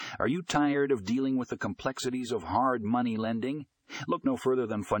Are you tired of dealing with the complexities of hard money lending? Look no further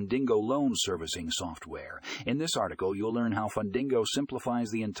than Fundingo loan servicing software. In this article, you'll learn how Fundingo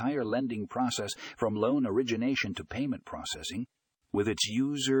simplifies the entire lending process from loan origination to payment processing. With its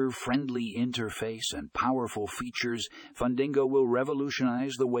user-friendly interface and powerful features, Fundingo will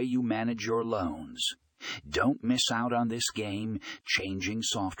revolutionize the way you manage your loans. Don't miss out on this game-changing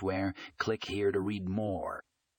software. Click here to read more.